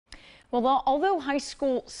Well, although high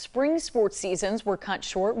school spring sports seasons were cut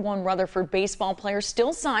short, one Rutherford baseball player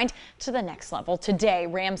still signed to the next level. Today,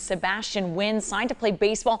 Rams Sebastian Nguyen signed to play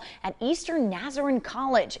baseball at Eastern Nazarene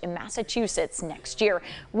College in Massachusetts next year.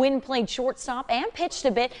 Nguyen played shortstop and pitched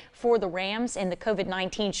a bit for the Rams in the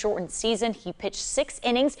COVID-19 shortened season. He pitched 6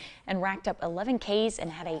 innings and racked up 11 Ks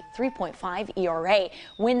and had a 3.5 ERA.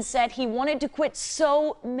 Nguyen said he wanted to quit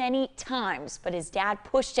so many times, but his dad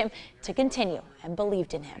pushed him to continue and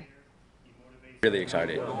believed in him. Really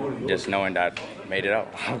excited, just knowing that made it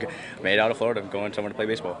out. Made it out of Florida, going somewhere to play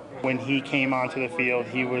baseball. When he came onto the field,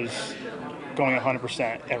 he was going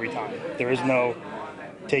 100% every time. There is no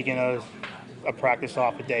taking a practice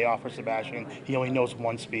off, a day off for Sebastian. He only knows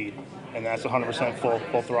one speed, and that's 100%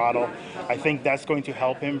 full throttle. I think that's going to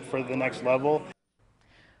help him for the next level.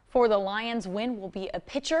 For the Lions, Nguyen will be a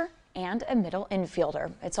pitcher and a middle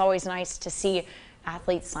infielder. It's always nice to see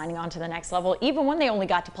athletes signing on to the next level, even when they only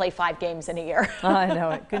got to play 5 games in a year. I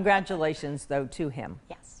know it. Congratulations, though, to him.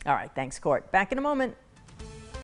 Yes. All right. Thanks, Court. Back in a moment.